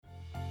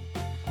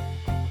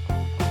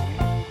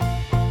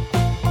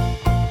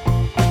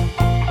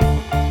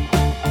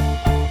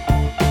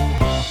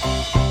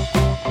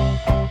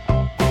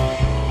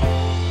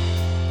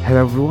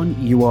Hello everyone,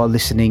 you are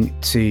listening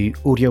to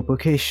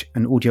Audiobookish,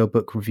 an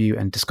audiobook review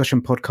and discussion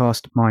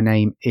podcast. My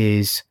name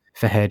is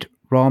Fahed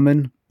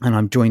Rahman and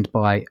I'm joined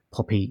by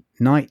Poppy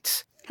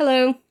Knight.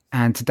 Hello.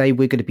 And today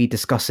we're going to be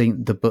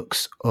discussing the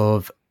books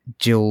of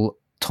Jill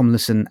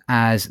Tomlinson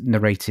as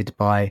narrated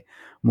by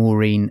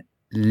Maureen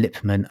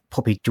Lipman.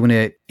 Poppy, do you want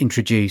to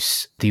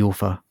introduce the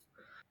author?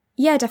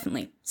 Yeah,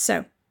 definitely.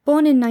 So,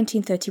 born in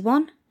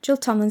 1931, Jill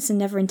Tomlinson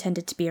never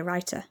intended to be a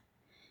writer.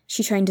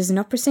 She trained as an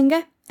opera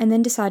singer and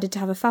then decided to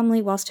have a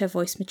family whilst her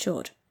voice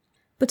matured.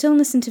 But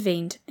illness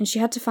intervened and she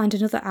had to find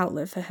another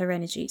outlet for her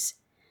energies.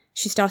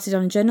 She started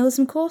on a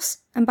journalism course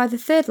and by the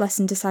third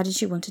lesson decided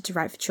she wanted to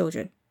write for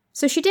children.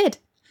 So she did.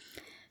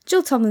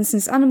 Jill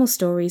Tomlinson's animal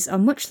stories are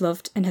much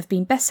loved and have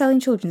been best-selling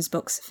children's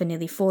books for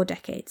nearly 4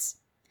 decades.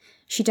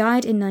 She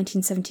died in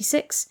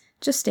 1976,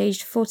 just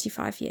aged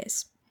 45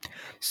 years.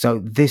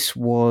 So this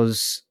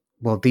was,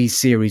 well, these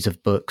series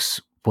of books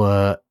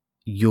were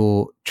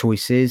your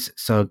choices.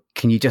 So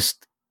can you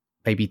just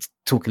maybe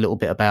talk a little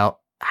bit about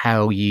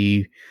how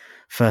you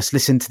first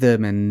listened to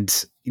them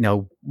and, you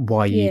know,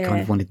 why you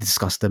kind of wanted to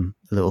discuss them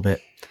a little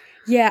bit?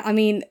 Yeah, I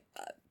mean,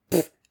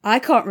 I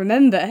can't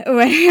remember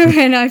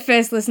when I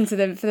first listened to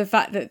them for the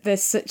fact that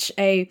there's such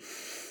a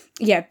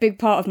big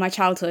part of my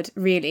childhood,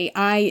 really.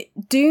 I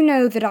do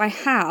know that I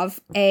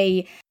have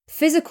a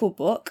physical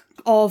book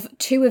of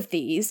 2 of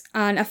these,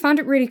 and I found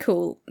it really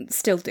cool,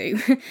 still do,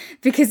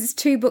 because it's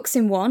 2 books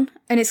in one,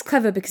 and it's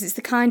clever because it's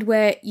the kind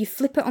where you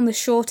flip it on the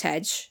short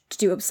edge to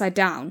do upside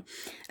down,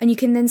 and you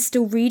can then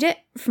still read it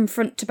from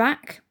front to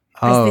back.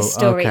 As this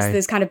story, okay. So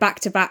there's kind of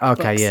back-to-back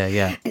Okay, books.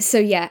 yeah. So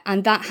yeah,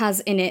 and that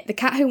has in it The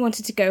Cat Who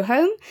Wanted to Go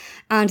Home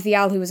and The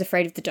Owl Who Was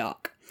Afraid of the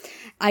Dark.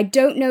 I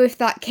don't know if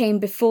that came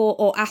before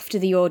or after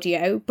the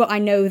audio, but I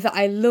know that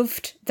I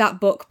loved that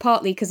book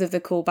partly because of the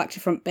cool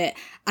back-to-front bit,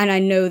 and I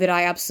know that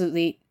I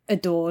absolutely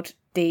adored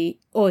the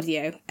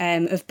audio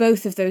of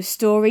both of those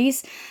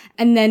stories,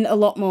 and then a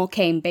lot more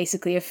came,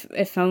 basically,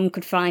 if one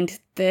could find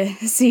the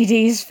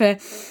CDs for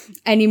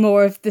any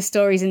more of the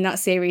stories in that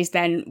series,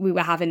 then we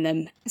were having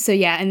them. So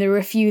yeah, and there were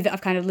a few that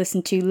I've kind of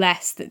listened to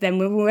less, that then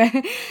when we were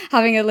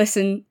having a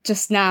listen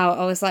just now,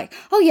 I was like,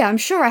 oh yeah, I'm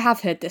sure I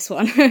have heard this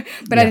one,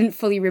 but I didn't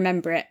fully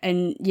remember it.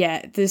 And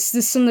yeah, there's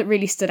some that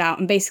really stood out,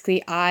 and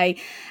basically I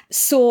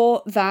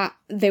saw that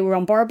they were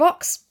on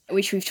BorrowBox,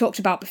 which we've talked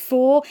about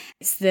before.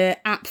 It's the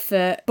app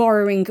for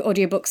borrowing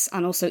audiobooks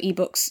and also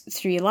ebooks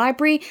through your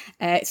library.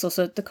 It's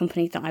also the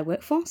company that I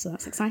work for, so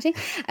that's exciting.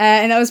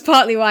 And that was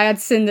partly why I'd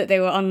seen that they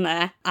were on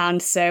there.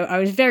 And so I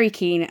was very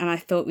keen, and I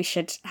thought we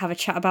should have a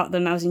chat about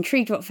them. I was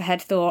intrigued what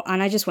Fahed thought,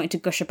 and I just wanted to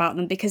gush about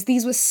them because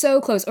these were so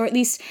close, or at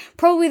least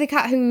probably The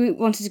Cat Who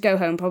Wanted to Go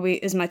Home,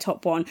 probably is my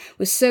top one,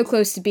 was so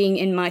close to being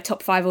in my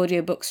top 5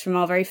 audiobooks from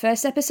our very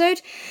first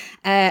episode.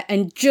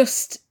 And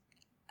just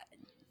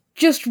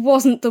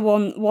wasn't the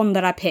one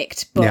that I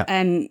picked, but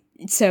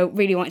so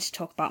really wanted to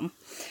talk about them.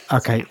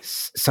 Okay,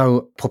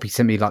 so Poppy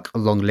sent me like a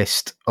long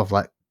list of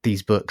like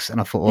these books, and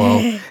I thought,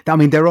 well, I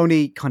mean, they're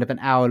only kind of an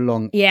hour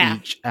long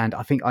each, and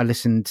I think I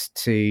listened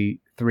to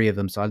 3 of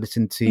them. So I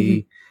listened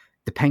to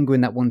The Penguin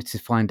That Wanted to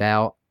Find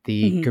Out,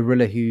 The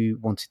Gorilla Who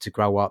Wanted to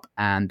Grow Up,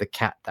 and The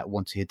Cat That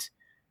Wanted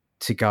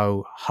to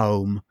Go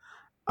Home.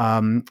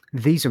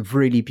 These are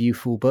really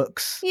beautiful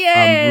books.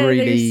 Yeah,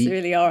 they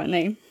really are, aren't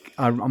they?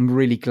 I'm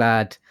really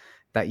glad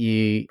that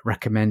you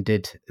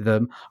recommended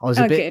them. I was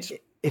a bit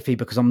iffy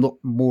because I'm not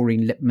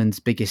Maureen Lipman's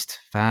biggest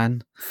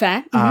fan.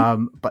 Fair.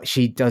 But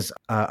she does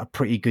a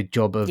pretty good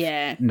job of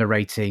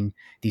narrating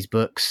these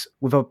books.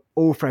 With an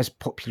author as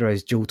popular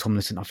as Jill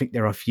Tomlinson, I think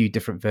there are a few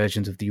different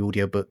versions of the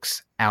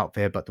audiobooks out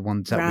there, but the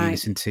ones that we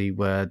listened to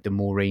were the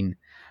Maureen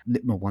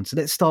Lipman ones. So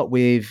let's start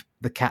with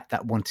The Cat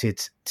That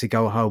Wanted to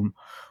Go Home.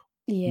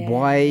 Yeah.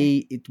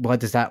 Why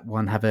does that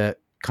one have a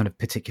kind of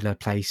particular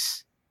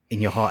place in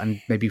your heart, and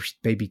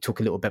maybe talk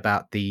a little bit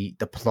about the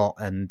plot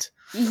and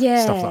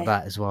stuff like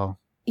that as well?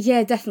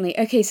 Yeah, definitely.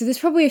 Okay, so there's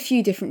probably a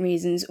few different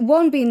reasons.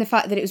 One being the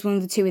fact that it was one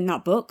of the 2 in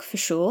that book, for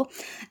sure.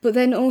 But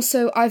then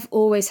also, I've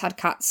always had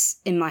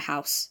cats in my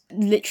house.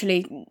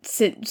 Literally,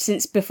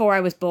 since before I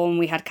was born,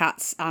 we had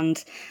cats,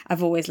 and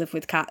I've always lived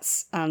with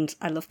cats, and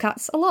I love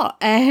cats a lot.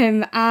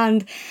 And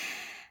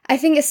I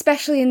think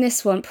especially in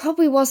this one,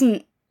 probably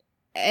wasn't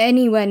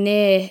anywhere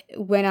near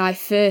when I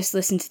first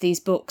listened to these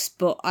books,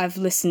 but I've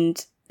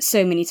listened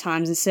so many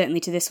times, and certainly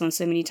to this one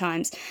so many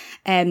times,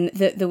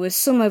 that there was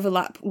some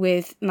overlap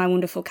with my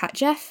wonderful cat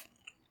Jeff,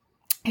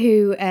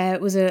 who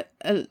was a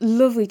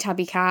lovely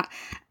tabby cat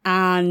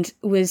and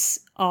was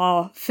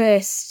our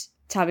first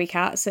tabby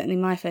cat, certainly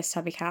my first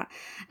tabby cat,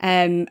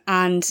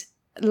 and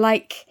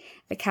like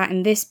the cat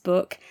in this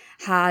book,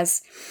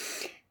 has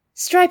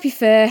stripy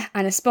fur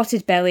and a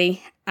spotted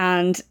belly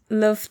and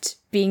loved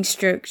being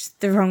stroked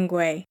the wrong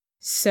way.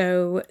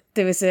 So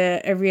there was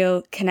a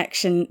real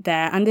connection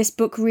there. And this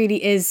book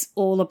really is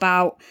all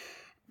about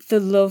the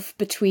love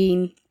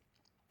between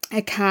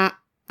a cat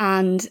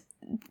and,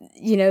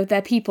 you know,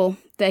 their people,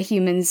 their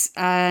humans.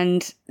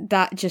 And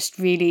that just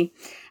really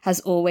has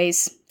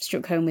always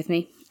struck home with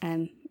me.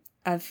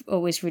 I've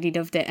always really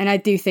loved it. And I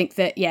do think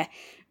that,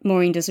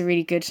 Maureen does a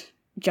really good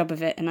job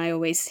of it, and I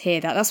always hear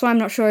that. That's why I'm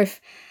not sure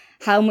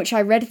how much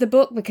I read the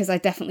book, because I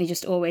definitely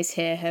just always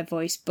hear her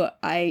voice. But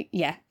I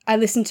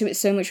listened to it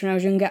so much when I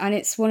was younger, and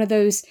it's one of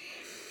those,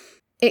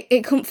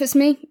 it comforts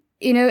me.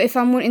 You know, if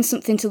I'm wanting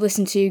something to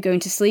listen to going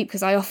to sleep,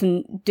 because I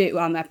often do,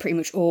 I pretty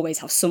much always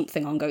have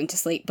something on going to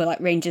sleep, but like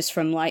ranges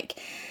from like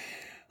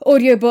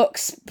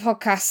audiobooks,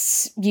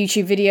 podcasts,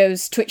 YouTube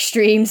videos, Twitch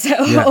streams,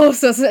 all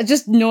sorts of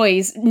just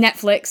noise,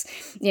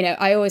 Netflix. You know,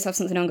 I always have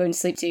something on going to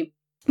sleep to.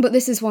 But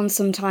this is one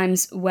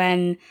sometimes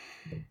when,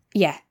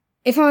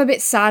 if I'm a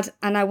bit sad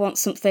and I want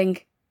something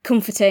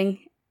comforting,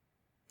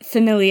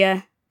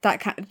 familiar,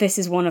 this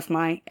is one of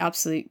my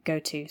absolute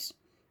go-tos.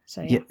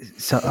 So,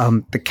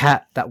 the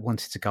Cat That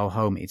Wanted to Go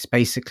Home, it's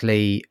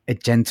basically a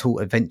gentle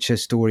adventure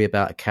story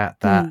about a cat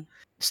that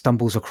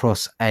stumbles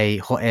across a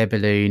hot air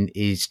balloon,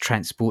 is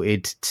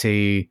transported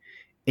to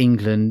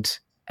England,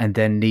 and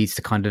then leads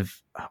to kind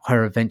of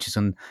her adventures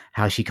on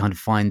how she kind of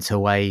finds her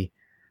way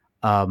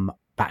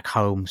back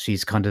home.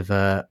 She's kind of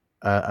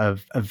I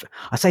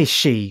say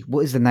she. What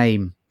is the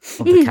name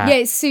of the cat? Yeah,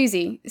 it's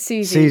Susie.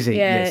 Susie.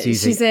 Yeah,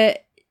 Susie.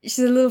 She's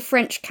a little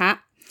French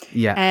cat.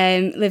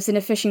 Yeah. Lives in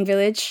a fishing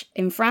village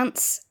in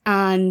France,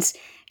 and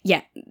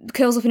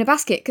curls up in a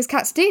basket, because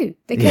cats do.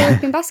 They curl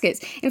up in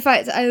baskets. In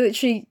fact, I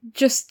literally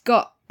just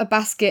got a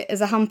basket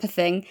as a hamper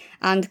thing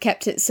and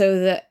kept it so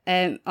that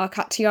our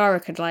cat Tiara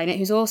could lie in it,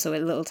 who's also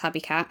a little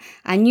tabby cat.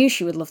 I knew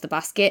she would love the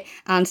basket,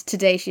 and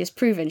today she has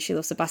proven she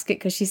loves the basket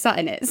because she sat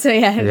in it. So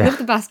love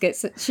the basket.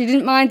 So she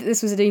didn't mind that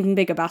this was an even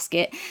bigger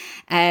basket,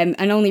 and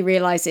only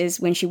realises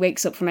when she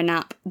wakes up from a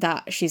nap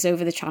that she's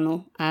over the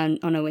channel and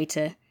on her way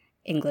to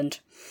England.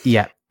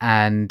 Yeah.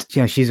 And,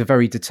 she's a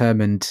very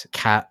determined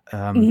cat.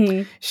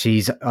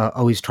 She's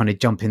always trying to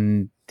jump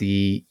in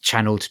the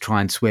channel to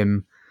try and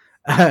swim,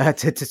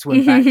 to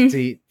swim back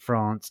to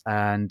France.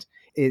 And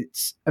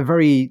it's a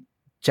very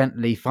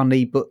gently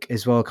funny book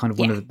as well. Kind of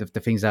one of the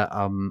things that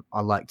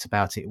I liked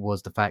about it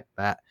was the fact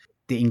that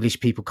the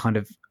English people kind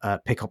of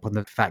pick up on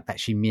the fact that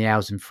she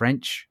meows in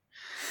French.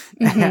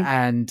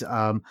 And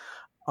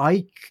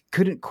I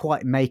couldn't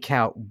quite make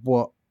out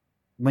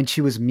when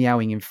she was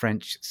meowing in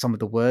French, some of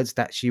the words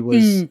that she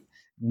was,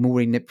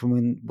 Maureen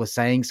Nipperman was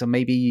saying. So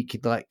maybe you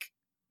could like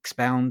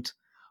expound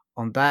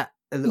on that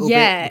a little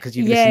bit, because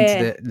you've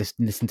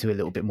listened to it a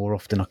little bit more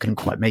often. I couldn't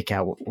quite make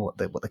out what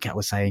the cat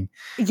was saying.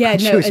 Yeah,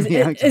 no, a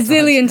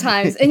zillion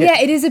times. And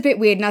it is a bit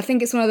weird. And I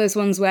think it's one of those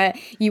ones where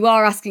you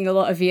are asking a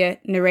lot of your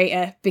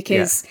narrator,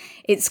 because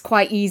it's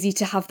quite easy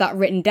to have that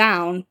written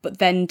down, but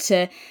then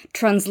to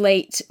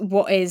translate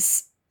what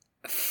is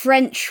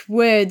French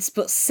words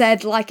but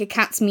said like a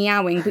cat's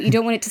meowing, but you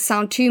don't want it to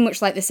sound too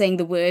much like they're saying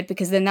the word,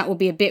 because then that will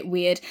be a bit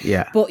weird.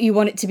 But you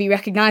want it to be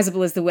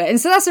recognizable as the word, and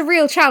so that's a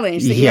real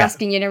challenge that you're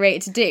asking your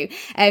narrator to do.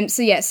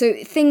 So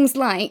things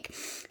like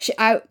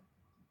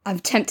I'm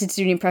tempted to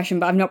do an impression,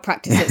 but I've not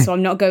practiced it, so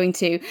I'm not going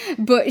to.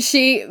 But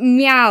she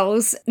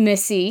meows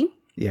merci.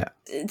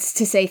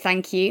 To say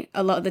thank you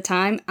a lot of the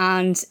time,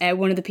 and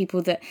one of the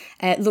people that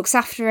looks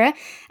after her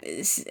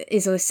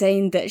is always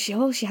saying that she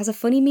has a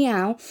funny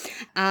meow,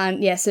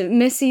 and so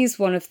Missy is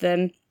one of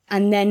them.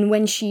 And then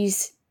when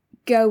she's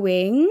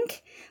really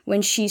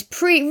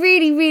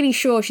really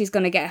sure she's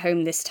going to get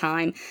home this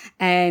time,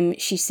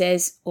 she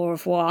says au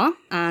revoir,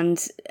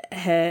 and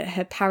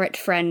her parrot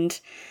friend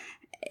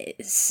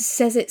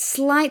says it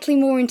slightly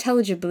more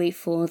intelligibly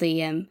for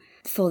the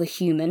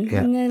human,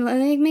 and then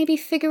they maybe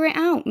figure it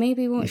out,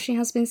 maybe what she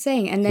has been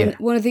saying. And then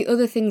one of the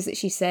other things that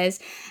she says,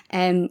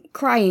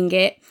 crying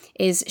it,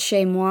 is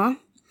chez moi.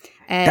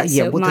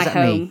 So what my does that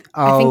home. mean?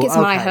 I think it's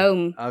my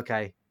home.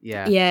 Okay,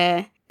 yeah.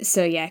 Yeah,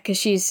 so because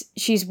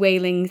she's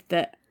wailing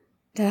that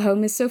her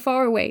home is so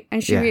far away,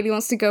 and she really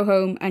wants to go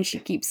home, and she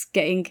keeps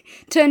getting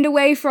turned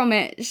away from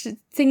it.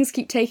 Things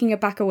keep taking her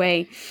back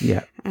away.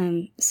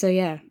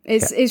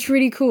 It's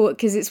really cool,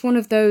 because it's one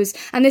of those,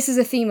 and this is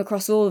a theme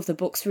across all of the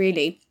books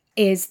really,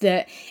 is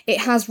that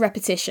it has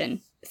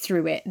repetition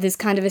through it. There's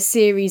kind of a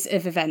series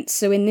of events.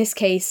 So in this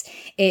case,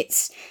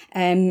 it's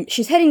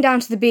she's heading down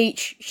to the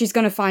beach. She's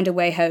going to find her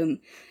way home.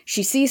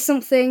 She sees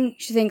something.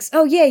 She thinks,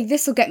 oh, yay,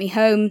 this will get me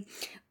home.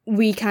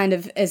 We kind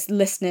of, as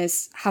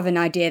listeners, have an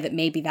idea that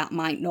maybe that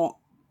might not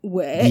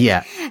work.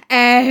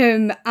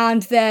 And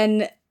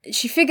then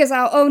she figures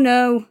out, oh,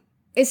 no,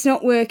 it's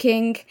not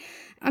working.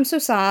 I'm so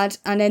sad,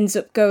 and ends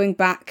up going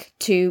back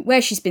to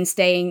where she's been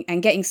staying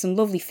and getting some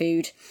lovely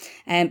food,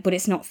 but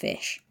it's not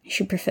fish.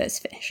 She prefers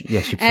fish.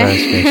 Yeah, she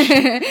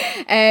prefers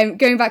fish.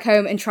 Going back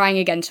home and trying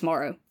again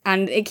tomorrow.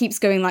 And it keeps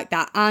going like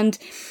that. And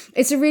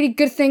it's a really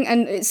good thing,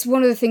 and it's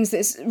one of the things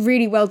that's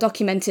really well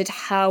documented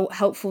how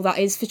helpful that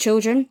is for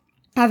children,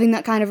 having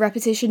that kind of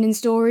repetition in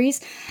stories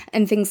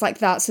and things like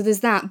that. So there's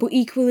that, but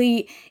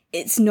equally,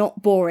 it's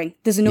not boring.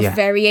 There's enough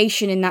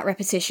variation in that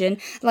repetition.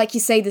 Like you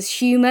say, there's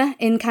humour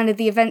in kind of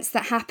the events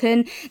that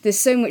happen. There's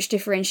so much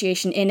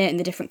differentiation in it, and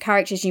the different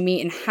characters you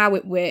meet and how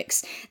it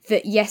works,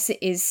 that yes, it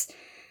is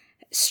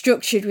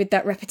structured with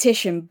that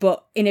repetition,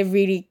 but in a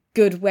really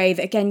good way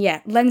that, again,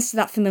 lends to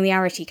that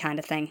familiarity kind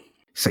of thing.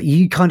 So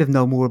you kind of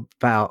know more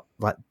about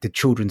like the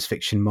children's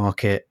fiction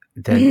market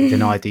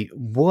than I do.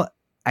 What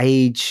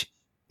age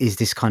is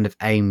this kind of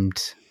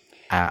aimed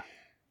at?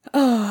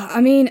 Oh,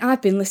 I mean,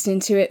 I've been listening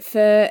to it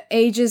for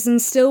ages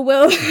and still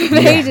will for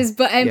ages,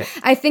 but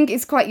I think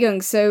it's quite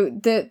young. So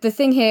the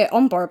thing here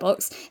on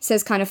BorrowBox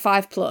says kind of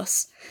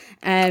 5+.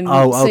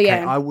 Okay.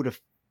 I would have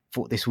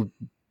thought this would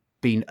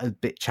been a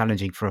bit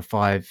challenging for a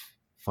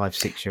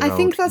 5-6-year-old. I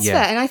think that's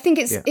fair, and I think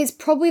it's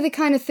probably the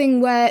kind of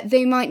thing where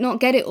they might not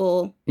get it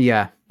all.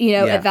 Yeah,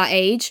 at that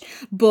age,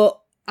 but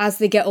as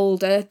they get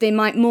older, they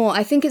might more.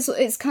 I think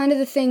it's kind of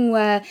the thing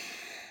where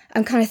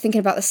I'm kind of thinking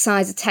about the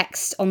size of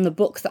text on the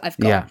book that I've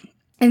got. Yeah.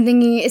 And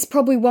thinking it's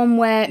probably one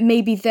where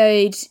maybe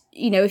they'd,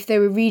 if they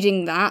were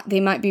reading that,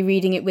 they might be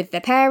reading it with their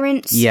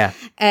parents. Yeah.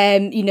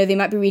 They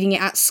might be reading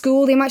it at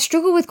school. They might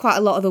struggle with quite a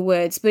lot of the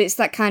words, but it's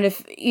that kind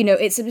of,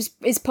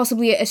 it's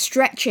possibly a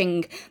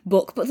stretching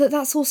book, but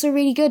that's also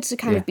really good to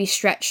kind of be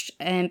stretched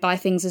by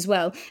things as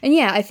well. And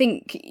I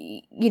think,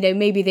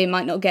 maybe they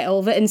might not get all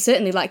of it, and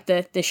certainly like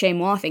the chez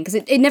moi thing, because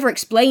it never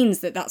explains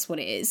that that's what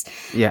it is.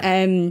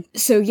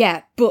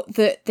 Yeah. But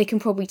that they can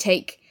probably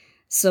take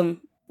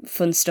some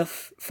fun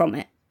stuff from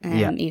it.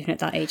 Even at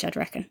that age, I'd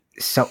reckon.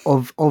 So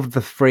of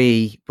the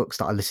 3 books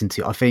that I listened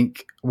to, I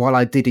think while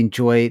I did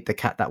enjoy The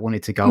Cat That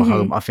Wanted to Go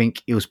Home, I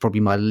think it was probably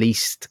my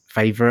least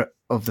favourite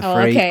of the 3.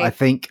 Okay. I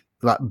think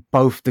like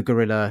both The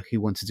Gorilla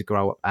Who Wanted to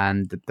Grow Up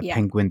and the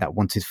Penguin That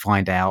Wanted to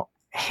Find Out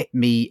hit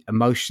me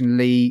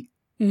emotionally.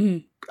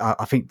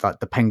 I think like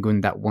the Penguin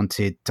That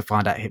Wanted to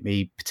Find Out hit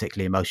me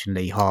particularly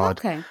emotionally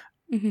hard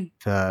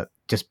for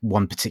just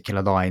one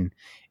particular line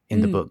in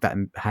the book that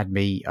had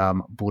me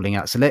bawling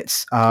out. So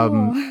let's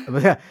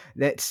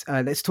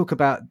talk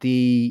about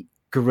The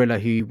Gorilla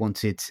Who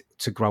Wanted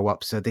to Grow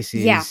Up. So this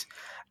is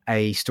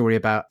a story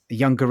about a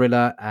young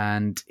gorilla,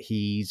 and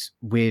he's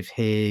with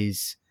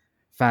his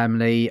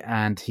family,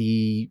 and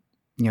he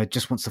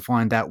just wants to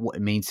find out what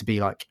it means to be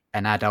like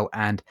an adult.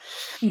 And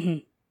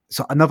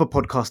so another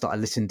podcast that I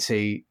listened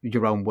to,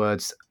 Your Own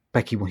Words,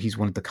 Becky, he's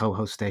one of the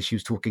co-hosts there, she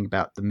was talking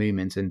about the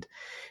Moomins, and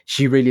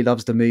she really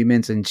loves the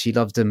Moomins, and she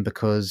loves them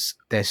because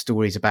their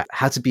stories about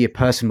how to be a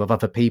person with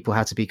other people,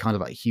 how to be kind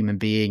of like a human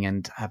being,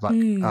 and have like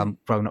not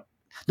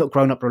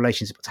grown up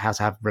relationships, but how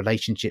to have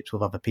relationships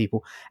with other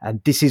people.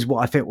 And this is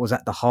what I think was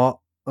at the heart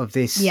of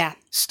this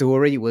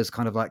story, was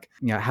kind of like,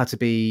 how to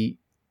be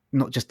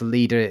not just the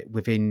leader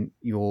within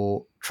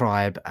your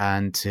tribe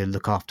and to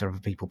look after other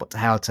people, but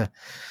how to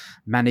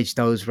manage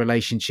those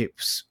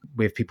relationships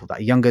with people that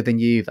are younger than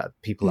you, that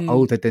people are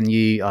older than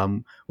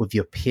you, with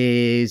your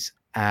peers,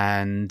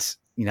 and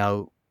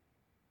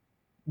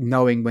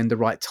knowing when the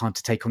right time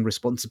to take on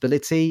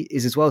responsibility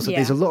is as well. So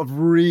there's a lot of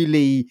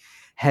really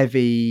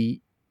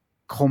heavy,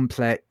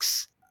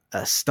 complex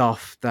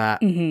stuff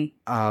that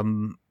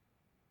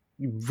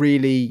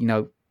really,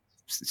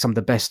 some of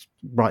the best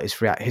writers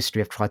throughout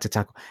history have tried to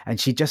tackle, and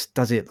she just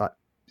does it like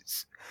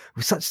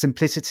with such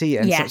simplicity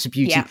and such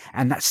beauty,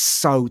 and that's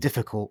so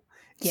difficult.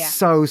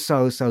 So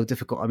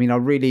difficult. I mean, I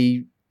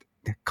really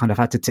kind of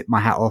had to tip my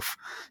hat off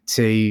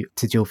to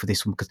Jill for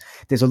this one, because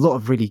there's a lot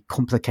of really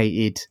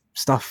complicated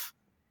stuff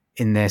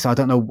in there. So I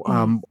don't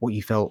know what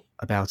you felt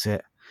about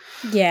it.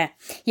 Yeah,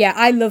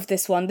 I love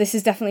this one. This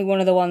is definitely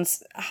one of the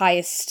ones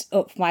highest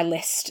up my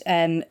list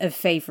of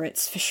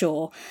favourites for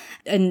sure,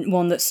 and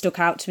one that stuck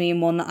out to me,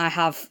 and one that I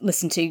have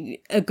listened to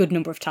a good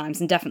number of times,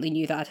 and definitely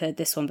knew that I'd heard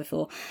this one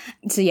before.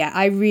 So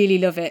I really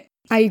love it.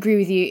 I agree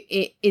with you.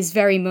 It is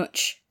very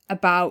much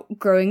about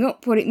growing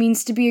up, what it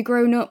means to be a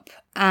grown-up,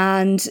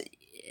 and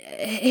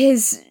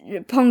his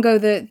Pongo,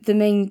 the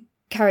main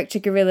character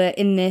gorilla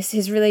in this,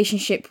 his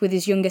relationship with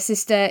his younger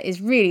sister is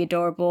really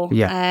adorable.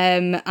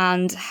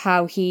 And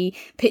how he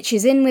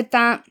pitches in with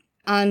that,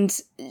 and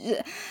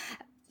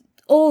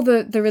all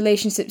the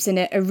relationships in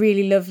it are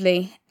really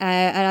lovely,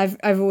 and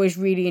I've always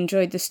really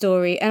enjoyed the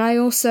story. And I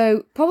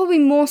also, probably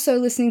more so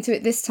listening to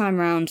it this time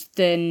round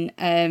than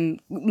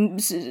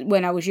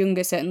when I was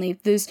younger, certainly,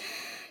 there's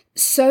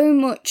so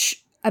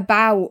much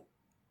about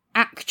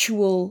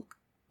actual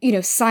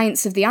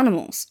science of the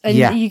animals, and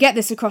you get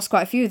this across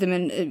quite a few of them,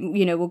 and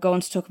we'll go on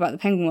to talk about the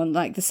penguin one,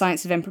 like the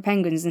science of emperor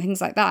penguins and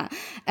things like that.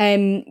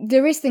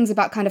 There is things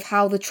about kind of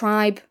how the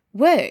tribe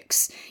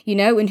works,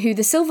 and who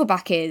the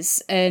silverback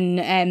is,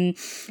 and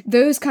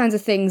those kinds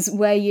of things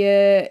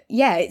where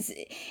it's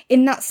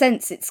in that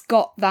sense, it's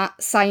got that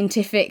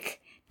scientific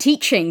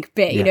teaching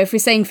bit, if we're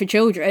saying for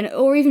children,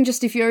 or even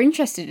just if you're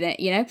interested in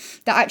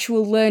it, the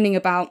actual learning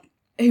about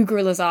who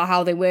gorillas are,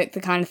 how they work, the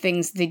kind of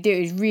things they do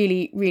is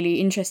really, really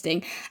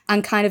interesting.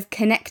 And kind of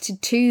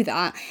connected to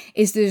that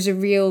is there's a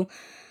real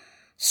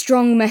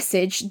strong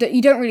message that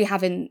you don't really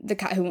have in The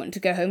Cat Who Wanted to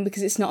Go Home,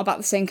 because it's not about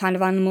the same kind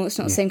of animal, it's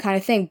not the same kind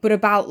of thing, but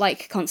about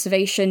like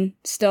conservation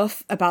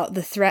stuff, about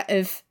the threat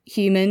of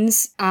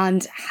humans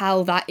and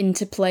how that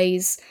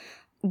interplays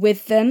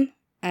with them.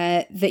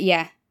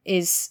 That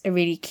is a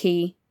really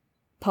key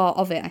part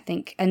of it, I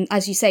think. And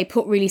as you say,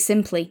 put really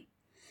simply.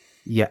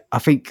 Yeah, I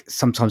think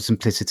sometimes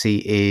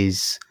simplicity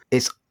is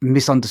it's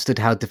misunderstood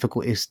how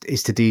difficult it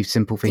is to do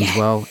simple things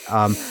well.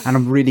 And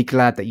I'm really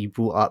glad that you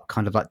brought up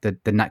kind of like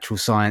the natural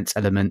science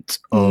element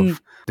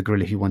of the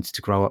gorilla who wanted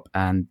to grow up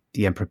and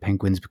the emperor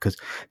penguins, because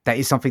that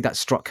is something that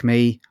struck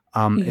me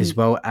as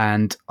well,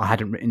 and I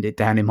hadn't written it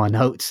down in my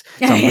notes.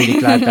 So I'm really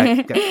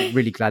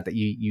glad that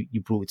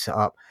you brought it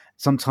up.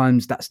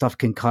 Sometimes that stuff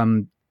can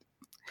come,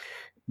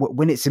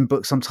 when it's in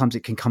books, sometimes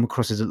it can come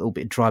across as a little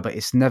bit dry, but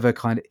it's never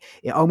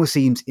it almost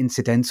seems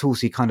incidental.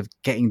 So you're kind of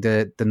getting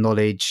the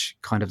knowledge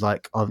kind of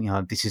like, oh,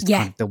 this is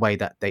kind of the way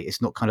that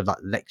it's not kind of like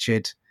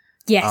lectured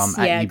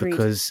at you,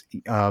 because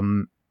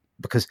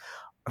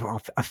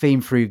a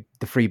theme through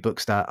the 3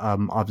 books that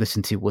I've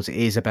listened to it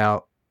is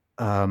about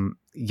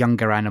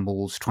younger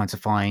animals trying to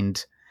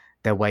find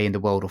their way in the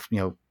world, of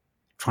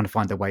trying to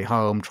find their way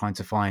home, trying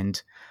to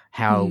find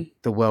how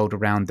the world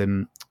around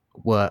them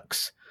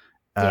works.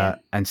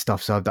 And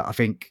stuff. So that, I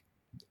think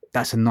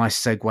that's a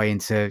nice segue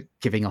into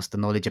giving us the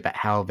knowledge about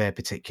how their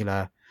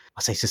particular,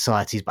 I say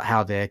societies, but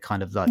how they're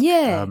kind of like,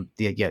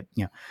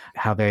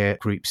 how their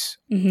groups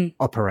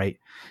operate.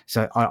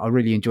 So I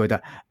really enjoyed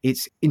that.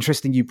 It's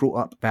interesting you brought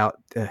up about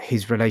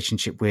his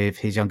relationship with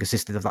his younger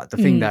sister. Like the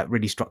thing that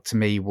really struck to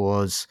me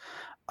was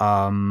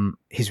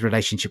his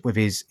relationship with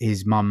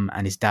his mum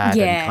and his dad,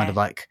 and kind of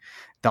like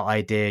that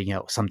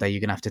idea, someday you're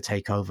going to have to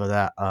take over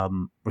that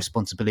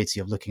responsibility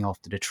of looking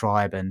after the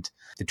tribe and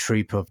the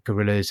troop of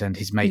gorillas, and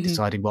his mate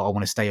deciding, well, I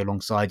want to stay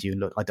alongside you.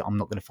 Look, I'm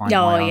not going to find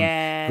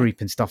my own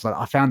group and stuff like that.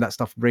 I found that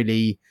stuff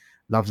really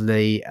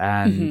lovely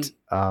and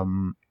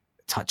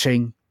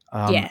touching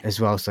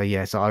as well.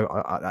 So, so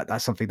I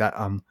that's something that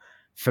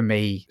for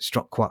me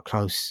struck quite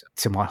close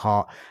to my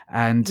heart.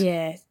 And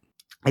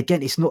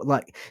again, it's not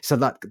like, so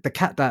like the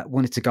cat that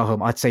wanted to go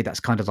home, I'd say that's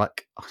kind of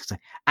like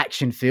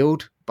action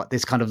filled, but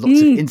there's kind of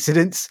lots of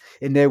incidents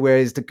in there.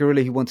 Whereas the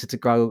gorilla who wanted to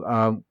grow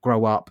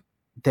up,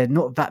 there are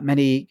not that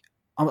many.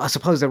 I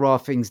suppose there are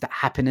things that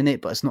happen in it,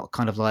 but it's not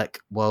kind of like,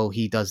 well,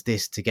 he does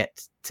this to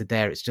get to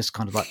there. It's just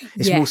kind of like,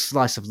 it's more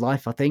slice of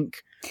life, I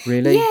think,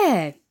 really.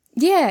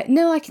 Yeah.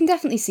 No, I can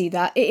definitely see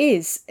that. It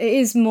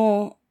is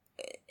more,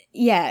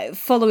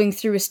 following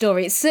through a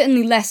story. It's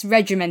certainly less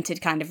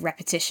regimented kind of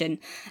repetition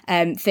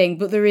thing,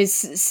 but there is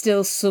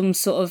still some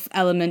sort of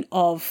element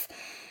of,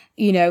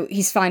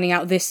 he's finding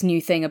out this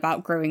new thing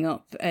about growing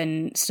up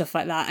and stuff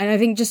like that. And I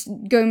think just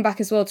going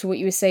back as well to what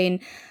you were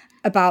saying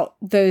about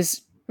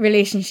those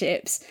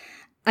relationships,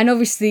 and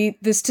obviously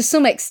there's to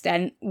some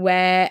extent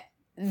where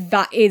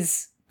that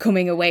is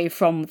coming away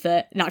from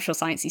the natural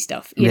sciencey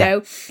stuff, you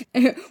know.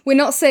 We're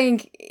not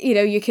saying,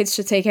 your kids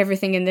should take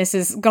everything in this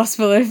as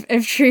gospel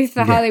of truth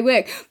for how they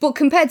work, but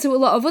compared to a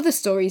lot of other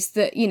stories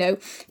that,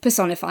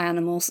 personify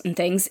animals and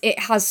things, it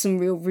has some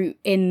real root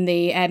in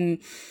the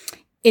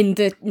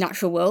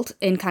natural world,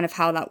 in kind of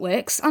how that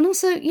works. And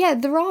also,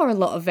 there are a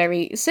lot of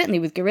certainly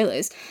with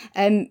gorillas,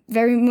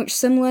 very much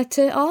similar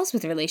to ours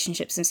with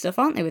relationships and stuff,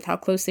 aren't they, with how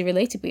closely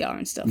related we are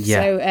and stuff.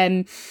 So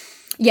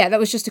that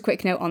was just a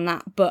quick note on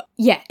that. But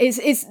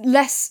it's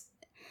less,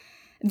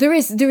 there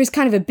is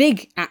kind of a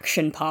big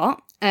action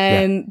part,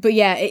 but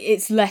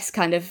it's less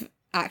kind of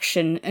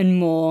action and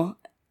more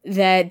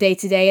their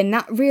day-to-day, and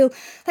that real,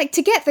 like,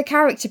 to get the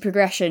character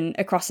progression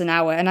across an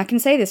hour, and I can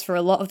say this for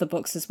a lot of the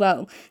books as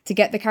well, to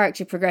get the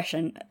character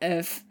progression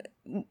of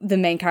the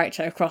main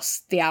character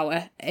across the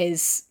hour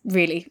is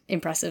really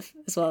impressive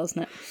as well,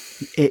 isn't it?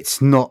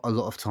 It's not a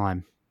lot of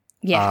time.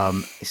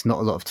 It's not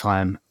a lot of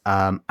time,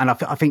 and I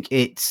think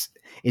it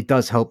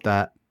does help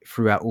that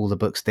throughout all the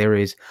books there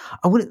is,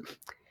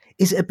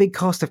 is it a big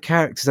cast of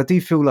characters? I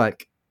do feel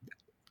like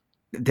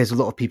there's a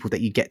lot of people that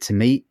you get to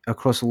meet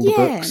across all the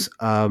books,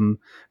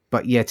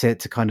 but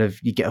to kind of,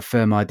 you get a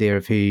firm idea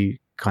of who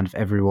kind of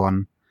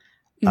everyone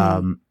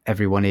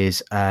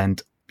is,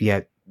 and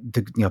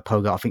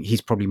Pogo, I think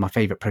he's probably my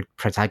favorite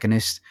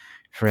protagonist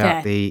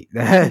throughout the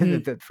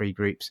 3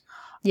 groups.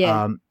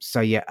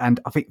 And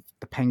I think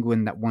the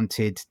penguin that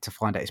wanted to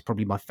find out is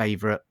probably my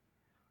favorite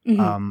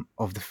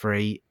of the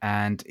 3,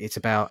 and it's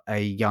about a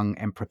young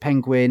emperor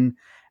penguin,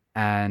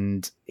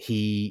 and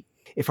he,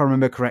 if I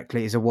remember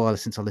correctly, it's a while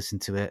since I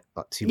listened to it,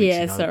 like 2 weeks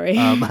ago. Sorry.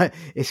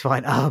 It's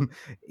fine.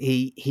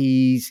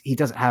 He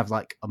doesn't have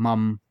like a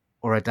mum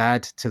or a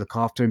dad to look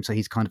after him, so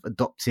he's kind of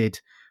adopted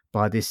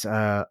by this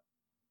I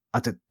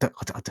don't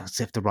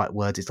see if the right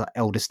word is, like,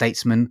 elder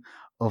statesman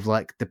of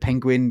like the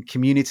penguin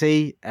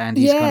community, and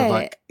he's kind of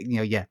like,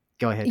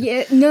 go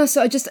ahead.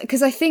 So just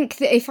because I think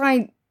that if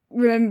I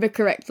remember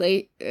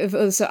correctly,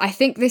 so I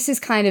think this is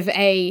kind of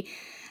a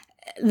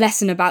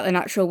lesson about the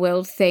natural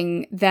world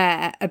thing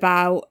there,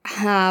 about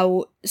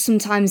how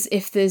sometimes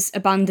if there's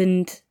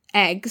abandoned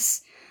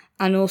eggs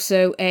and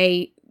also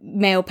a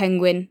male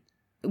penguin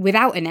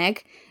without an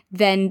egg,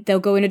 then they'll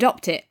go and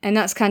adopt it. And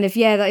that's kind of,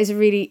 that is a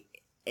really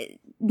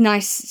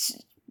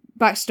nice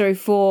backstory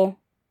for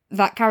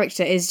that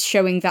character, is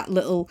showing that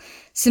little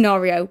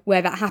scenario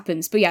where that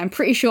happens. But I'm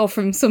pretty sure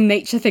from some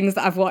nature things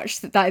that I've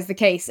watched that is the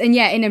case. And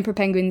in emperor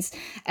penguins,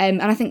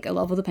 and I think a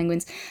lot of other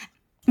penguins,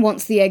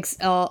 once the eggs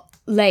are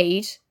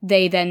laid,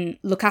 they then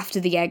look after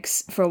the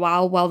eggs for a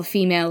while the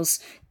females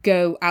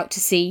go out to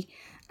sea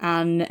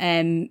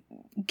and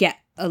eat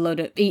a load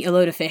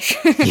of fish.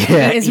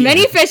 As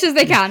many fish as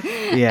they can.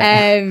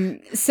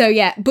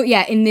 But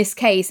in this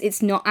case,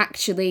 it's not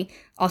actually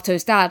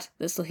Otto's dad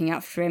that's looking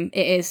out for him.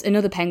 It is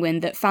another penguin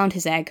that found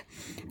his egg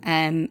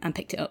and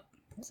picked it up.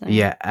 So.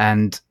 Yeah,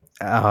 and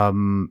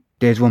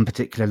there's one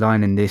particular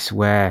line in this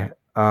where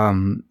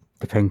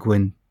the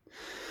penguin...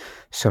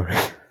 Sorry.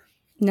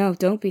 No,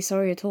 don't be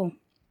sorry at all.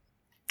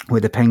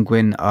 Where the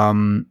penguin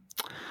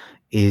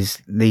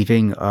is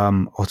leaving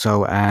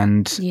Otto,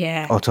 and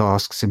Otto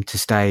asks him to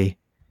stay.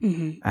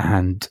 Mm-hmm.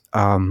 And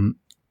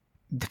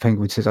the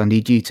penguin says, I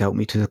need you to help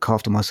me to look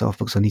after myself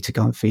because I need to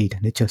go and feed.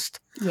 And it just...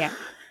 Yeah.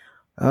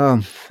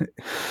 It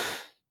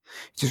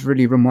just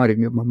really reminded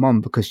me of my mum,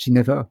 because she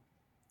never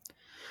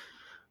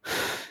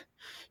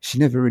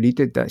really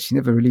did that. She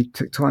never really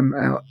took time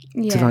out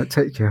to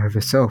take care of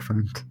herself.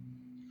 And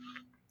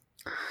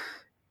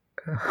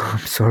I'm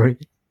sorry.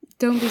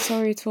 Don't be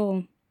sorry at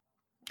all.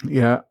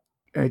 Yeah,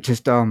 it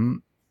just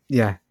So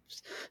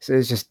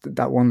it's just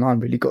that one line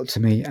really got to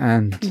me,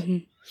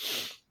 and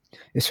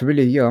it's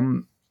really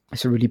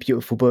it's a really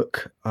beautiful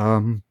book.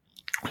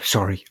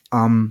 Sorry.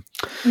 No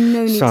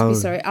need to be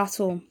sorry at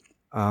all.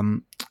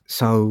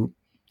 So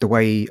the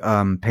way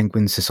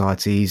penguin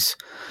societies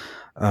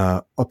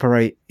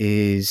operate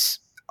is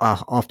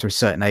after a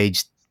certain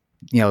age,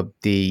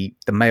 the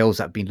males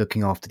that have been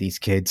looking after these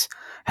kids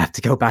have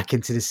to go back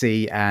into the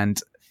sea and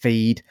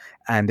feed,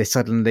 and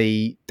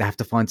they have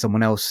to find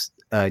someone else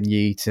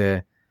new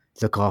to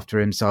look after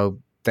him. So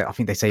I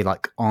think they say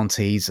like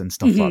aunties and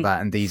stuff like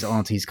that, and these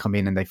aunties come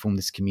in and they form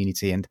this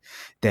community, and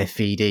they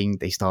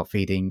start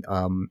feeding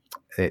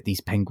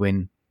these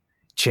penguin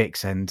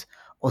chicks. And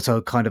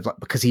also kind of like,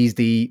 because he's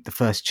the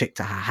first chick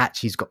to hatch,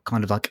 he's got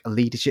kind of like a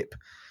leadership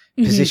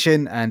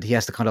position, and he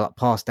has to kind of like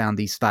pass down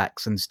these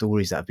facts and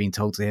stories that have been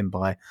told to him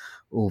by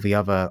all the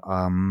other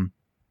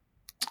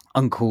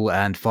uncle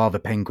and father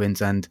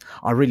penguins. And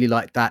I really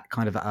like that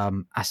kind of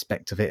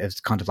aspect of it,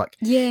 as kind of like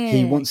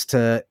he wants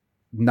to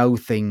know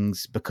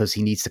things because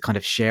he needs to kind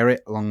of share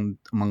it among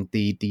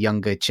the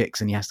younger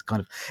chicks, and he has to kind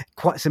of,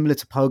 quite similar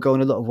to Pogo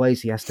in a lot of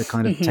ways, he has to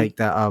kind of take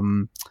that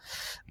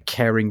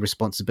caring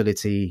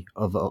responsibility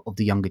of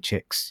the younger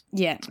chicks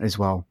as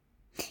well.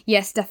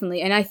 Yes,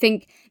 definitely. And I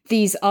think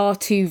these are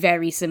two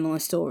very similar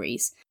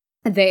stories.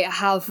 They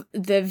have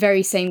the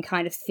very same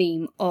kind of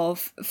theme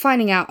of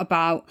finding out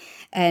about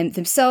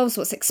themselves,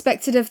 what's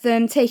expected of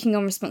them, taking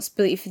on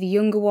responsibility for the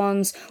younger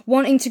ones,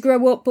 wanting to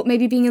grow up, but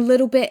maybe being a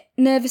little bit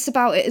nervous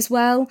about it as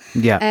well.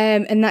 Yeah.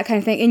 And that kind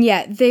of thing.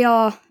 And they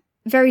are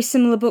very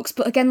similar books.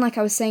 But again, like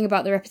I was saying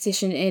about the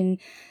repetition in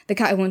The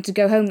Cat Who Wanted to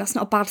Go Home, that's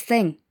not a bad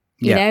thing.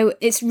 You know,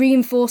 it's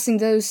reinforcing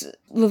those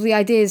lovely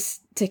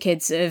ideas to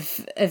kids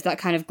of that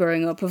kind of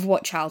growing up, of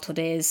what childhood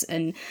is,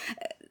 and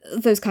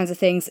those kinds of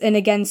things. And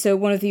again, so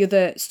one of the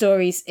other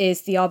stories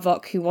is the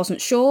Aardvark Who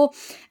Wasn't Sure,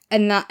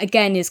 and that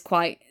again is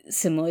quite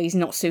similar. He's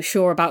not so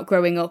sure about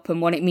growing up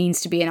and what it means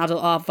to be an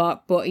adult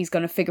aardvark, but he's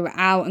going to figure it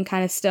out and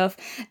kind of stuff.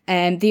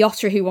 The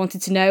Otter Who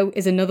Wanted to Know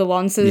is another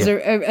one. So there's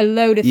a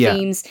load of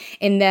themes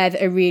in there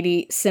that are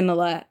really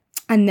similar.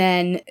 And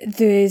then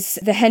there's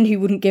The Hen Who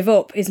Wouldn't Give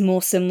Up is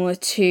more similar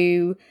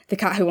to The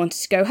Cat Who Wanted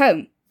to Go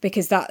Home,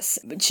 because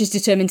she's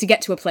determined to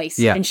get to a place,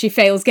 and she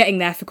fails getting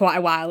there for quite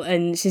a while,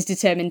 and she's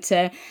determined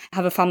to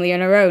have a family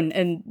on her own,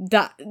 and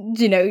that,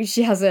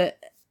 she has a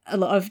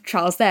lot of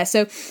trials there.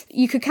 So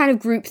you could kind of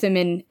group them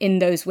in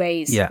those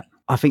ways. Yeah.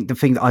 I think the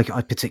thing that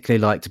I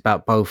particularly liked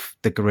about both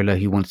the gorilla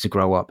who wanted to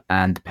grow up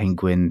and the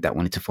penguin that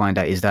wanted to find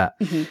out is that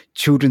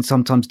children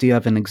sometimes do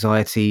have an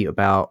anxiety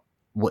about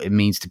what it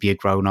means to be a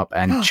grown up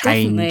and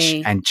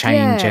change.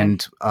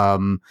 And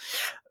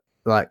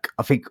like,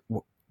 I think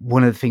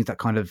one of the things that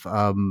kind of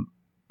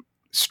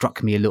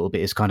struck me a little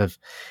bit is kind of,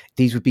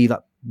 these would be like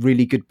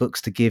really good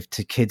books to give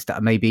to kids that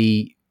are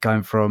maybe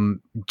going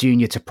from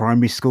junior to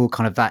primary school,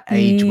 kind of that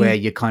age where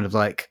you're kind of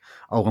like,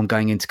 oh, I'm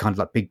going into kind of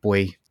like big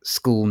boy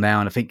school now.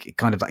 And I think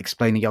kind of like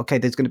explaining, okay,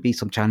 there's going to be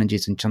some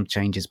challenges and some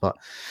changes, but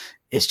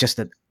it's just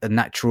a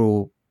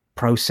natural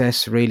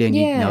process, really. And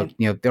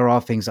you know there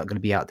are things that are going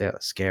to be out there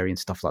that's scary and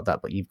stuff like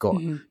that, but you've got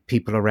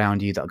people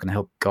around you that are going to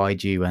help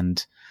guide you,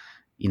 and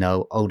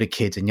older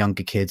kids and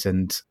younger kids,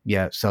 and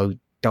so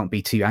don't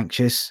be too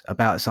anxious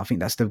about it. So I think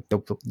that's the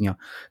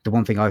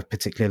one thing I've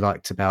particularly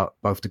liked about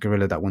both the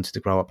gorilla that wanted to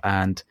grow up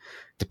and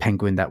the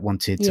penguin that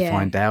wanted to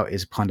find out,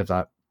 is kind of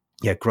that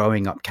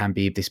growing up can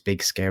be this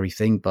big scary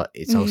thing, but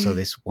it's also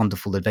this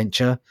wonderful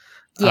adventure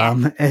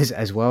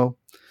as well.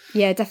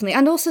 Yeah, definitely.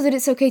 And also that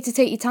it's okay to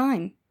take your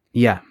time.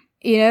 Yeah.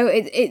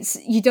 It's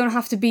you don't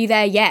have to be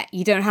there yet.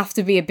 You don't have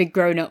to be a big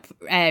grown up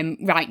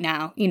right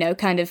now,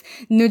 kind of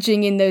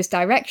nudging in those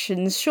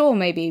directions, sure,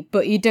 maybe,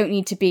 but you don't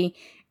need to be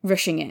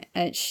rushing it.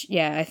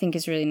 I think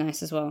is really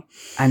nice as well.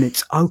 And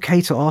it's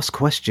okay to ask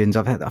questions.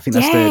 I think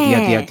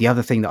that's the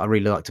other thing that I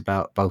really liked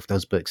about both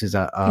those books is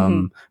that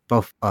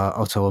both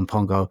Otto and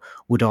Pongo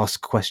would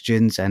ask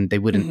questions, and they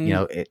wouldn't,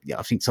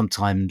 I think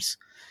sometimes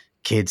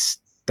kids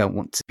don't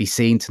want to be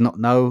seen to not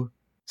know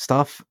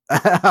stuff.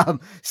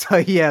 So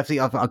yeah,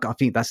 I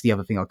think that's the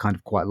other thing I kind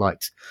of quite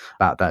liked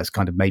about that, is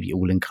kind of maybe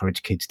all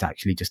encourage kids to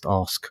actually just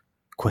ask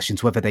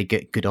questions. Whether they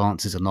get good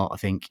answers or not, I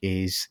think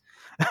is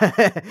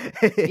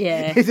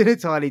is an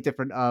entirely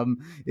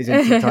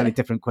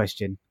different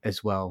question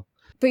as well.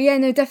 But yeah,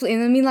 no, definitely.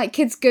 And I mean, like,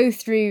 kids go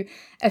through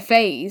a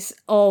phase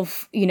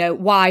of, you know,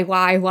 why,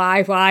 on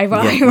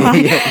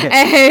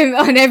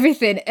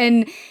everything.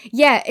 And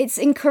yeah, it's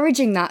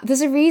encouraging that.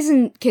 There's a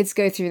reason kids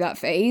go through that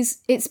phase.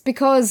 It's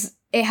because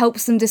it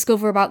helps them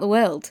discover about the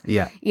world.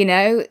 Yeah. You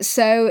know?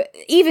 So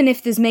even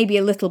if there's maybe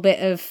a little bit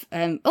of,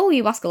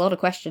 you ask a lot of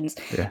questions,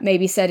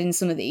 maybe said in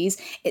some of these,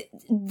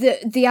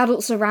 the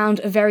adults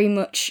around are very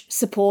much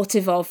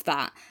supportive of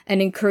that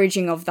and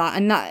encouraging of that.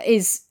 And that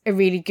is a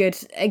really good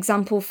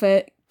example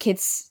for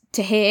kids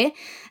to hear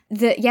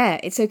that, yeah,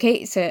 it's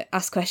okay to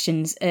ask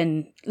questions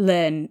and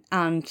learn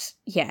and,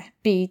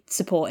 be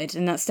supported.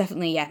 And that's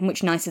definitely,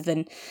 much nicer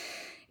than,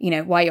 you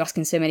know, why are you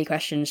asking so many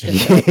questions?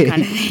 Just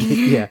kind of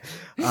thing. Yeah.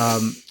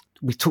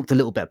 We talked a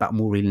little bit about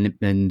Maureen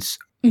Lipman's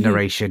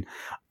narration.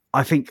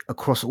 I think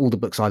across all the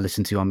books I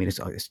listened to, I mean, it's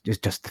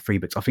just the 3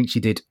 books, I think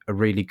she did a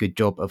really good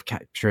job of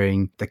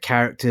capturing the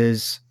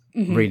characters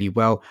really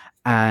well.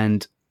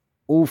 And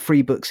all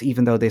 3 books,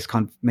 even though there's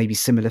kind of maybe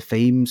similar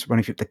themes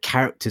running through, the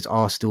characters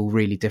are still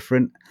really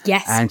different.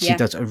 Yes. And she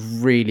does a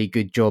really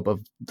good job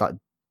of, like,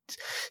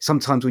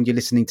 sometimes when you're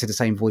listening to the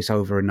same voice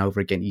over and over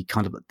again, you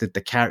kind of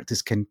the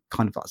characters can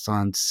kind of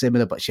sound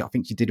similar, but I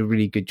think she did a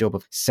really good job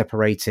of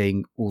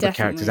separating all the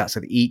characters out,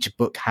 so that each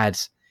book had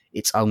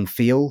its own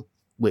feel,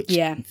 which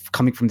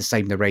coming from the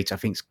same narrator, I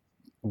think is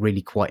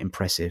really quite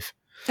impressive.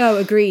 Oh,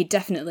 agreed,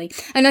 definitely.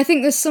 And I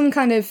think there's some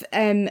kind of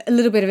a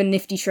little bit of a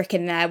nifty trick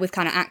in there with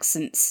kind of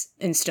accents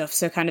and stuff.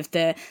 So kind of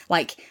the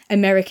like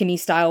American-y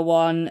style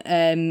one,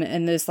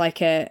 and there's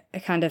like a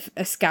kind of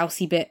a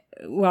Scousey bit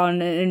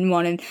one,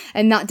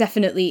 and that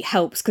definitely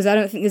helps, because I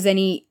don't think there's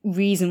any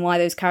reason why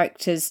those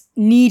characters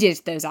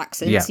needed those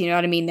accents. You know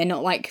what I mean? They're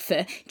not like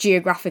for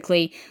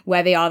geographically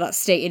where they are, that's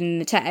stated in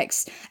the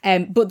text,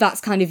 but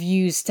that's kind of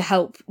used to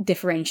help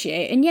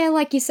differentiate. And yeah,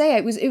 like you say,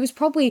 it was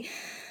probably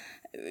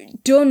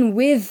done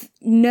with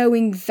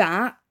knowing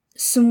that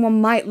someone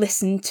might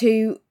listen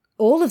to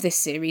all of this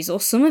series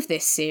or some of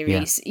this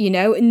series, you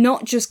know,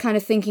 not just kind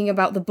of thinking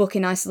about the book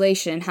in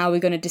isolation and how we're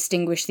going to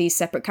distinguish these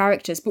separate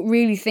characters, but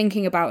really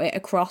thinking about it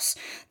across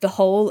the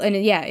whole.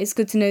 And yeah, it's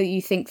good to know that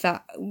you think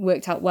that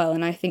worked out well,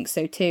 and I think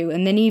so too.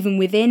 And then even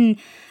within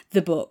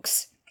the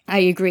books, I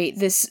agree.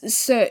 It's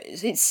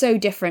so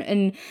different.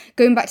 And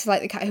going back to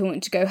like The Cat Who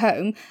Wanted to Go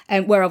Home,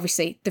 where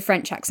obviously the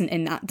French accent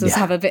in that does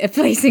have a bit of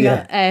placing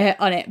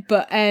on it,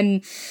 but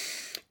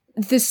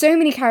there's so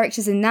many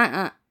characters in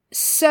that,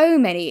 so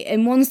many,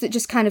 and ones that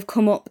just kind of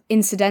come up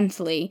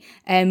incidentally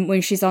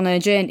when she's on her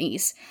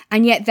journeys,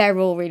 and yet they're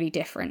all really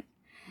different.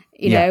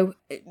 You know,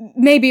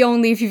 maybe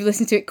only if you've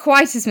listened to it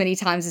quite as many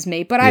times as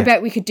me, but I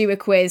bet we could do a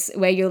quiz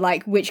where you're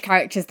like, which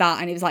character's that?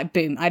 And it was like,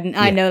 boom, I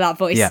know that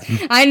voice.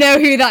 I know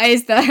who that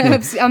is.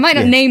 I might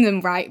not name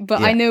them right,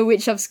 but I know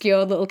which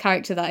obscure little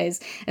character that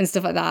is and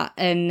stuff like that.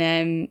 And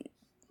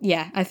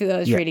I think that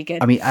was really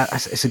good. I mean,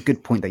 it's a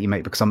good point that you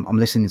make, because I'm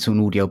listening to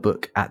an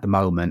audiobook at the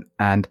moment,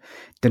 and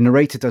the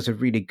narrator does a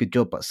really good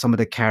job, but some of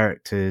the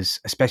characters,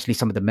 especially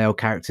some of the male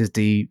characters,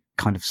 do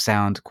kind of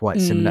sound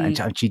quite similar. And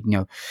you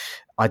know,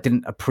 I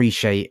didn't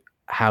appreciate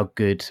how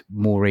good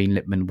Maureen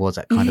Lipman was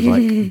at kind of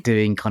like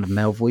doing kind of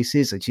male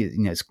voices. You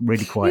know, it's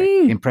really quite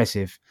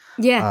impressive.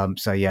 These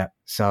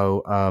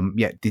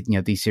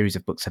series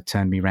of books have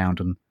turned me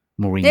around on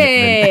Maureen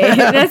Lipman.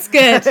 That's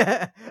good.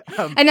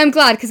 And I'm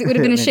glad, because it would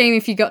have been a shame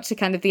if you got to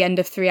kind of the end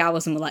of 3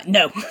 hours and were like,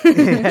 no.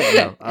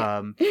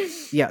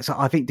 So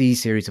I think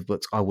these series of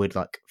books I would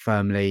like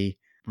firmly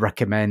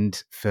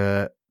recommend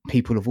for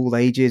people of all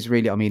ages,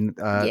 really. I mean,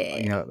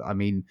 you know, I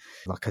mean,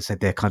 like I said,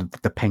 they're kind of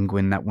the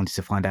penguin that wanted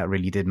to find out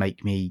really did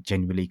make me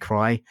genuinely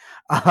cry.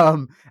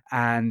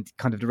 And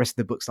kind of the rest of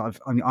the books that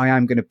I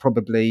am going to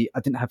probably,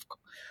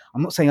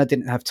 I'm not saying I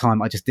didn't have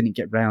time, I just didn't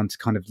get round to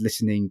kind of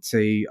listening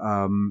to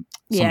some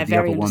of the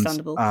other ones.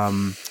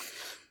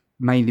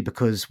 Mainly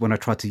because when I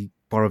tried to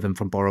borrow them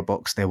from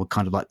BorrowBox, they were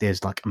kind of like,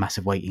 there's like a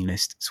massive waiting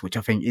list, which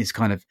I think is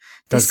kind of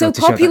does so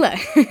popular.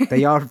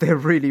 They're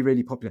really,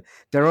 really popular.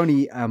 They're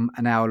only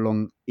an hour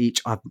long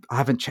each. I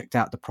haven't checked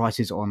out the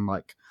prices on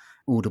like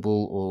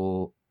Audible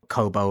or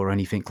Kobo or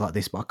anything like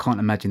this, but I can't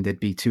imagine they'd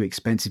be too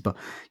expensive. But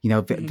you know,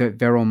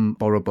 they're on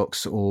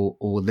BorrowBox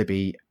or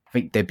Libby. I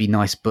think they'd be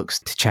nice books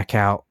to check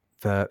out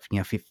for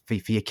for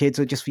your kids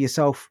or just for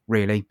yourself,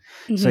 really.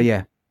 So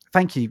yeah.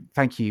 Thank you,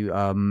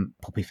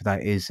 Poppy, for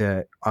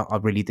that. I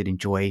really did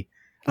enjoy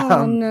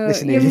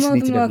listening to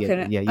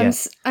them.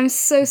 I'm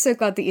so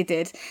glad that you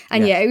did.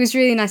 And it was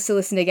really nice to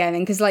listen again.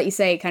 And because, like you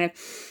say, kind of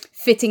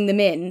fitting them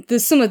in.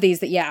 There's some of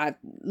these that I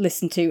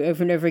listened to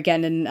over and over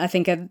again, and I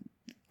think I've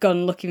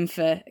gone looking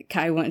for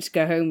Cat Who Wanted to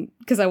Go Home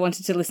because I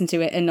wanted to listen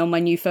to it, and on my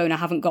new phone I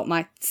haven't got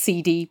my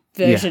CD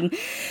version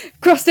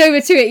crossed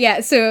over to it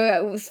yet, so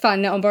it was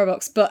fine, not on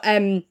BorrowBox. But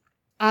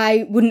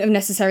I wouldn't have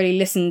necessarily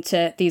listened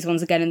to these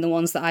ones again and the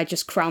ones that I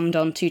just crammed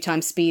on 2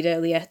 times speed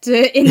earlier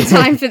in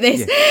time for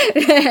this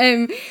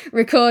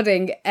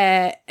recording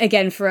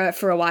again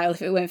for a while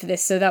if it weren't for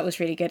this. So that was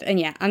really good. And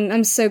yeah,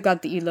 I'm so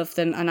glad that you love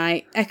them, and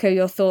I echo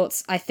your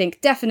thoughts. I think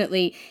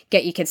definitely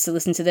get your kids to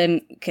listen to them,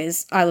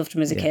 because I loved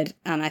them as a kid,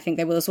 and I think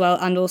they will as well.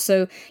 And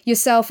also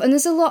yourself. And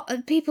there's a lot,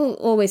 people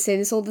always say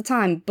this all the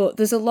time, but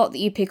there's a lot that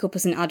you pick up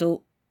as an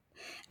adult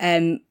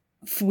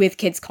with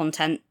kids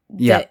content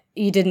that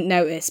you didn't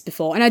notice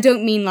before. And I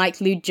don't mean like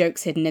lewd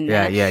jokes hidden in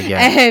there.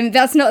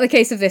 That's not the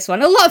case of this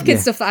one. A lot of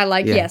kids stuff that I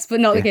like, yes,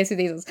 but not the case with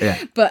these ones.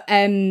 But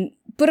a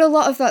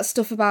lot of that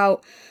stuff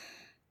about,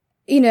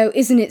 you know,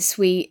 isn't it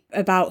sweet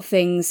about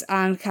things,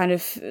 and kind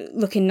of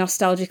looking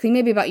nostalgically,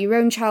 maybe about your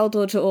own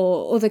childhood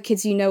or other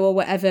kids you know or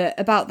whatever,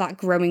 about that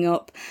growing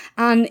up.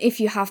 And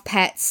if you have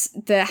pets,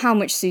 how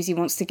much Susie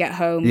wants to get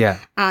home,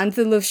 and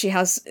the love she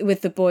has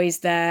with the boys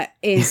there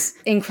is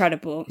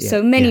incredible.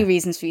 So many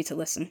reasons for you to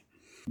listen.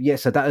 Yeah,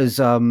 so that was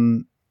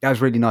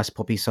really nice,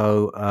 Poppy.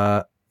 So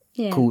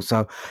cool.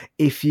 So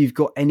if you've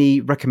got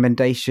any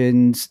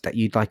recommendations that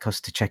you'd like us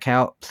to check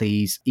out,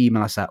 please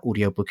email us at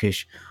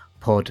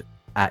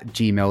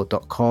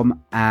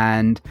audiobookishpod@gmail.com,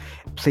 and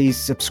please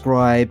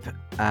subscribe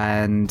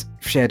and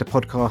share the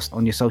podcast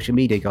on your social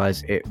media,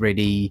 guys. It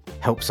really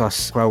helps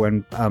us grow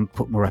and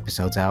put more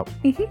episodes out.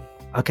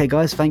 Okay,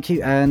 guys, thank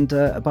you, and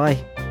bye.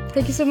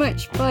 Thank you so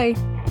much. Bye.